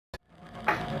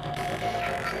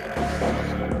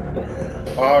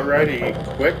Alrighty,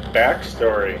 quick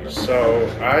backstory. So,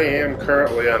 I am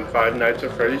currently on Five Nights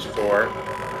at Freddy's 4,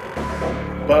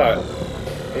 but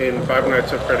in Five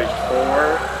Nights at Freddy's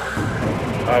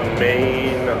 4, a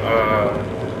main,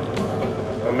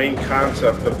 a main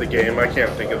concept of the game, I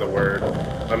can't think of the word,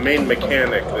 a main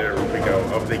mechanic, there we go,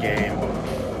 of the game,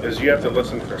 is you have to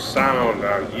listen for sound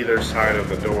on either side of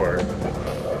the door.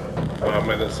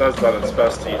 And it says that it's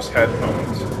best to use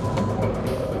headphones.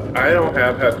 I don't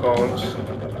have headphones.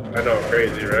 I know,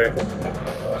 crazy, right?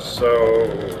 So,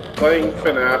 playing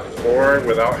FNAF 4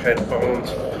 without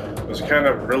headphones was kind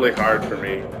of really hard for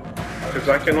me. Because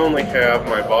I can only have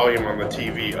my volume on the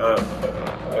TV up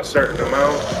a certain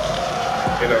amount.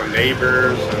 You know,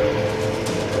 neighbors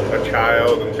and a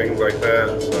child and things like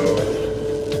that.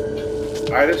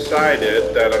 So, I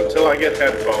decided that until I get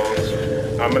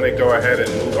headphones, I'm going to go ahead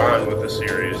and move on with the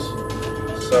series.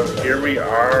 So here we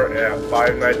are at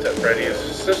Five Nights at Freddy's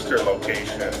sister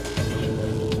location,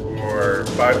 or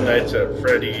Five Nights at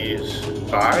Freddy's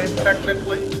 5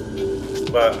 technically,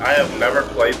 but I have never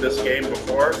played this game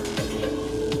before.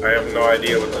 I have no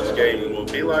idea what this game will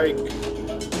be like.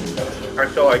 I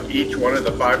feel like each one of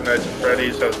the Five Nights at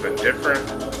Freddy's has been different,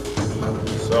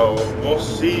 so we'll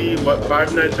see what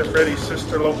Five Nights at Freddy's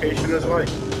sister location is like.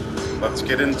 Let's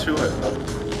get into it.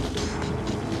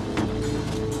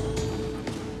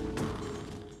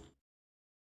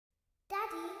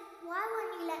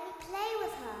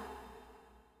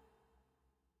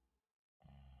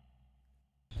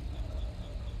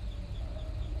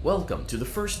 Welcome to the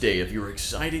first day of your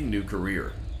exciting new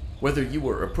career. Whether you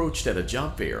were approached at a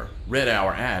job fair, read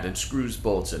our ad in screws,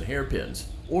 bolts, and hairpins,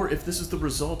 or if this is the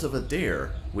result of a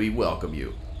dare, we welcome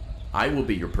you. I will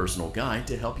be your personal guide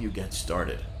to help you get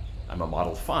started. I'm a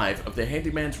Model 5 of the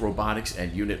Handyman's Robotics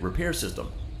and Unit Repair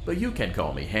System, but you can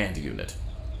call me Hand Unit.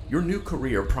 Your new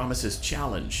career promises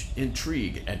challenge,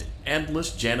 intrigue, and endless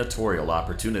janitorial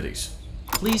opportunities.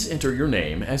 Please enter your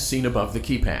name as seen above the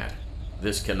keypad.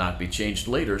 This cannot be changed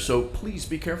later, so please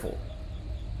be careful.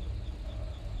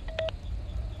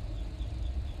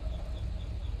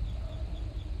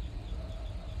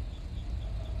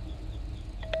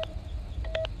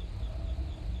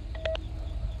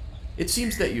 It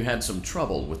seems that you had some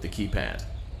trouble with the keypad.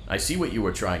 I see what you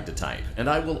were trying to type, and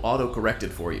I will auto-correct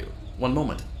it for you. One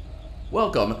moment.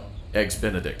 Welcome, Eggs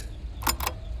Benedict.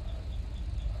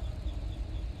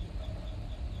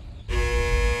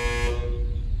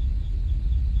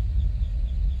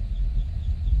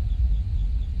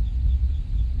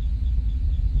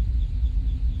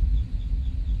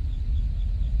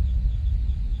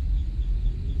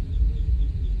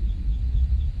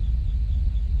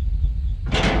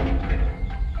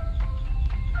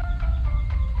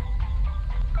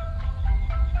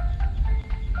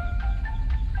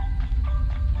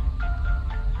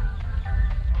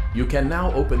 You can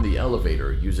now open the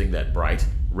elevator using that bright,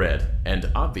 red,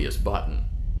 and obvious button.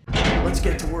 Let's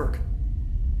get to work.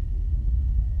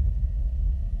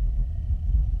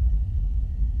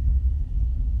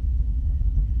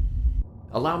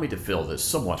 Allow me to fill this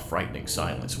somewhat frightening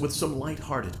silence with some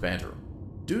light-hearted banter.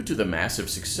 Due to the massive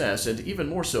success, and even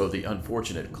more so the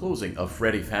unfortunate closing of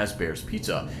Freddy Fazbear's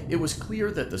Pizza, it was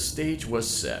clear that the stage was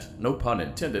set, no pun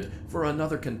intended, for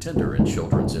another contender in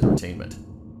children's entertainment.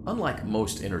 Unlike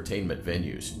most entertainment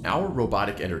venues, our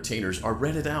robotic entertainers are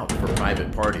rented out for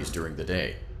private parties during the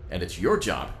day, and it's your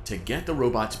job to get the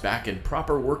robots back in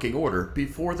proper working order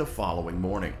before the following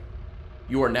morning.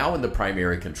 You are now in the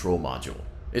primary control module.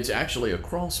 It's actually a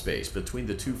crawl space between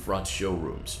the two front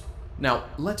showrooms. Now,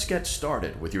 let's get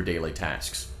started with your daily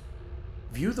tasks.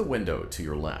 View the window to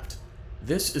your left.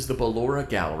 This is the Ballora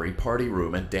Gallery Party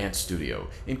Room and Dance Studio,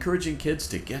 encouraging kids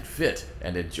to get fit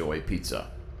and enjoy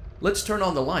pizza. Let's turn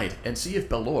on the light and see if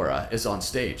Ballora is on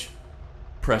stage.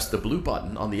 Press the blue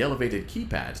button on the elevated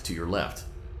keypad to your left.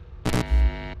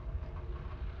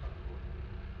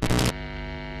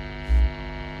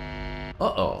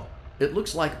 Uh-oh, it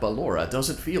looks like Ballora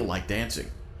doesn't feel like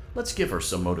dancing. Let's give her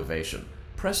some motivation.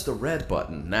 Press the red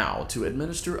button now to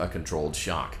administer a controlled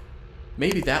shock.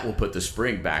 Maybe that will put the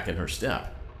spring back in her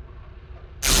step.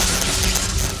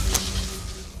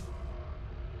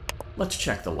 Let's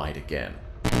check the light again.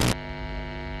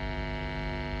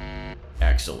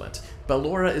 Excellent.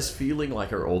 Ballora is feeling like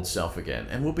her old self again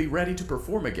and will be ready to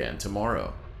perform again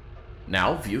tomorrow.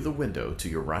 Now view the window to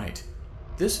your right.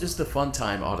 This is the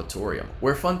Funtime Auditorium,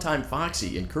 where Funtime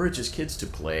Foxy encourages kids to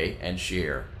play and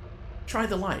share. Try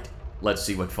the light. Let's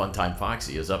see what Funtime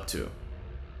Foxy is up to.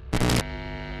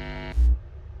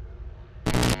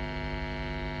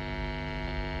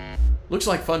 Looks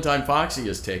like Funtime Foxy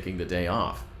is taking the day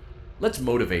off. Let's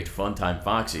motivate Funtime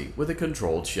Foxy with a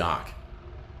controlled shock.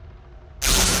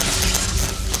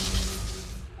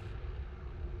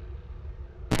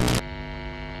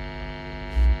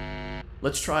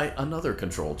 Let's try another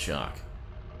controlled shock.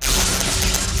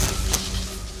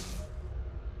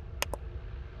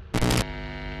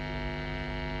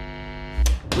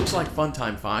 Looks like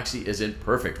Funtime Foxy is in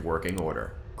perfect working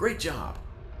order. Great job!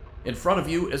 In front of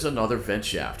you is another vent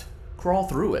shaft. Crawl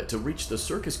through it to reach the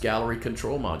Circus Gallery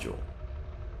control module.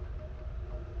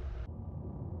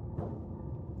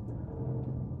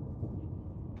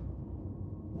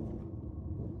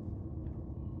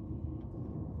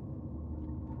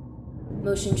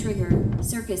 Motion trigger,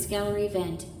 Circus Gallery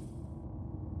vent.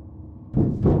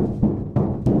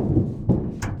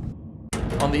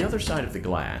 On the other side of the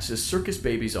glass is Circus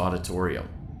Baby's auditorium.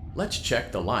 Let's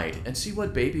check the light and see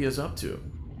what Baby is up to.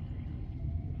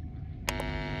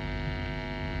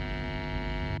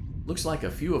 Looks like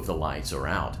a few of the lights are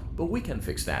out, but we can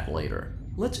fix that later.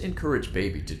 Let's encourage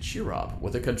Baby to cheer up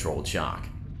with a controlled shock.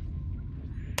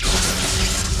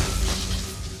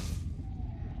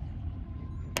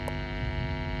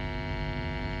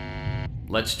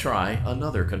 Let's try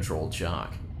another controlled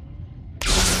shock.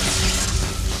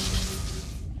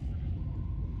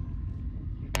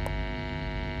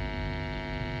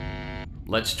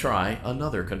 Let's try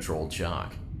another controlled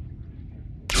shock.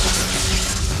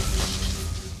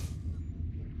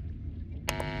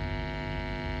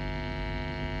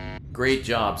 Great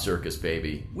job, Circus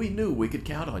Baby. We knew we could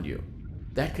count on you.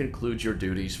 That concludes your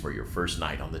duties for your first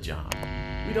night on the job.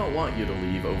 We don't want you to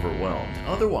leave overwhelmed,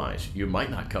 otherwise you might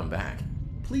not come back.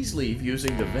 Please leave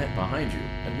using the vent behind you,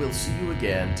 and we'll see you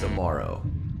again tomorrow.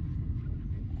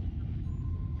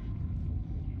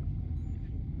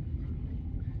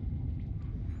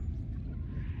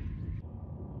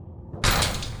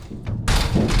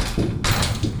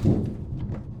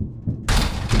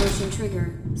 Motion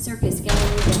trigger, Circus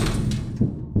Gallery vent.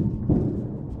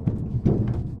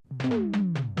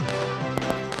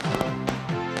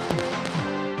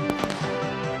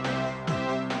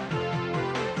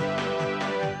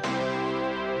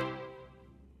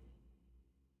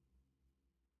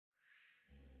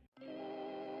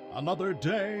 Another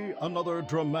day, another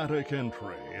dramatic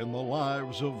entry in the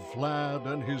lives of Vlad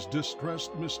and his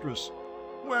distressed mistress.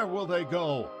 Where will they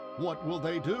go? What will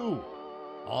they do?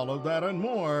 All of that and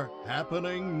more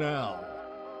happening now.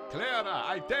 Clara,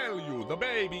 I tell you, the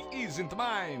baby isn't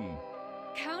mine.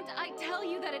 Count, I tell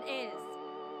you that it is.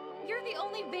 You're the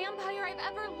only vampire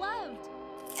I've ever loved.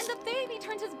 And the baby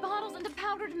turns his bottles into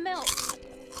powdered milk.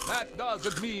 That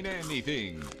doesn't mean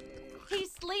anything. He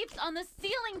sleeps on the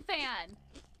ceiling fan.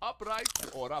 Upright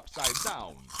or upside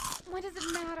down. What does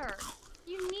it matter?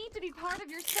 You need to be part of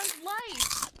your son's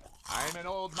life. I'm an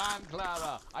old man,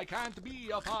 Clara. I can't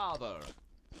be a father.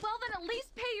 Well, then at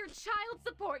least pay your child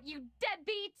support, you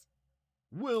deadbeat!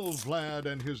 Will Vlad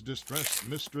and his distressed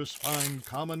mistress find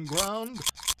common ground?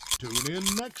 Tune in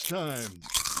next time.